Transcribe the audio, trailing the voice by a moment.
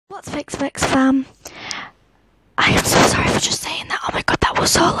What's Fix fam? I am so sorry for just saying that. Oh my god, that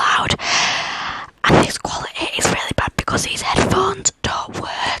was so loud. And this quality is really bad because these headphones don't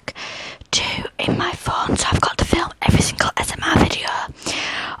work in my phone, so I've got to film every single SMR video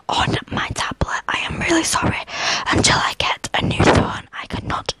on my tablet. I am really sorry. Until I get a new phone, I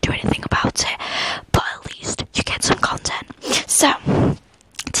cannot do anything about it, but at least you get some content. So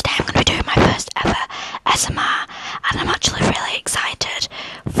today I'm going to be doing my first ever SMR, and I'm actually really excited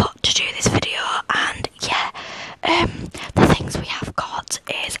to do this video. And yeah, the things we have got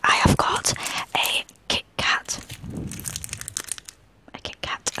is I have got a Kit Kat.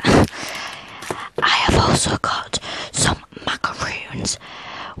 I have also got some macaroons.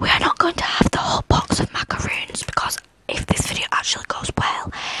 We are not going to have the whole box of macaroons because if this video actually goes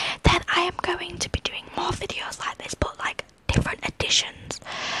well, then I am going to be doing more videos like this, but like different editions.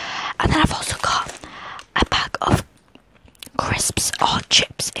 And then I've also got a bag of crisps, or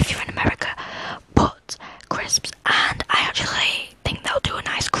chips if you're in America, but crisps, and I actually think they'll do a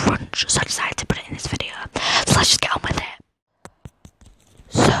nice crunch, so I decided to put it in this video. So let's just get on with it.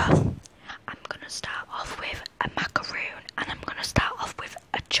 So I'm gonna start off with a macaroon, and I'm gonna start off with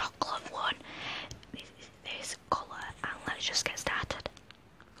a chocolate one. This is this colour, and let's just get started.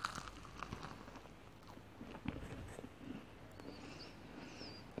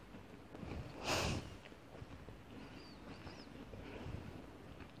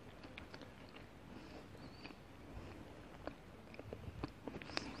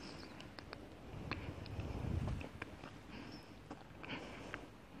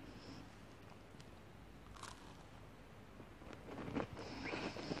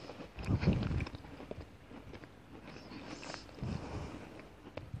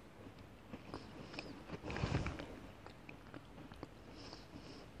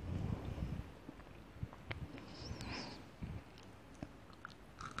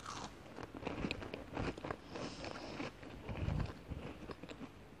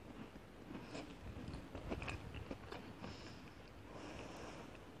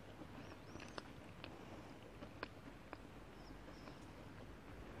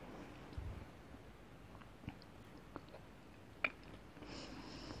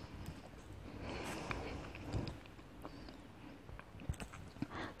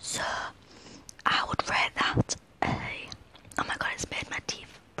 So I would rate that oh my god, it's made my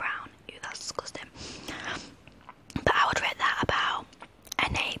teeth brown. Ew, that's disgusting. But I would rate that about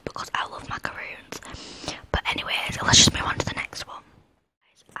an 8 because I love macaroons. But anyways, let's just move on to the next one.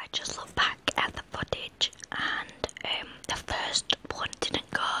 I just looked back at the footage, and the first one didn't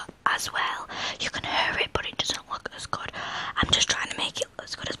go as well. You can hear it, but it doesn't look as good. I'm just trying to make it look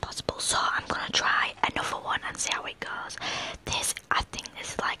as good as possible, so I'm gonna try another one and see how it goes. I think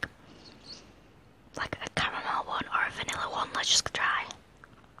this is like a caramel one or a vanilla one. Let's just try.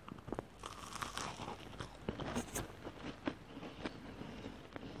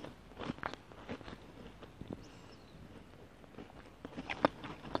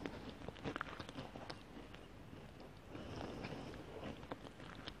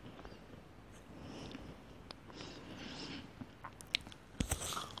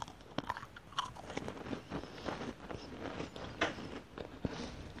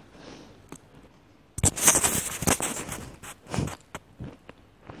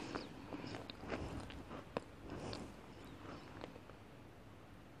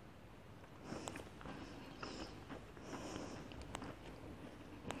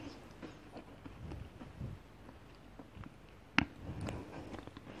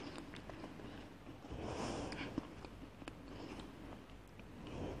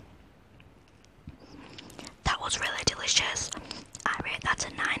 That was really delicious. I rate that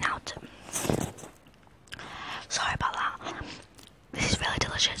a 9 out of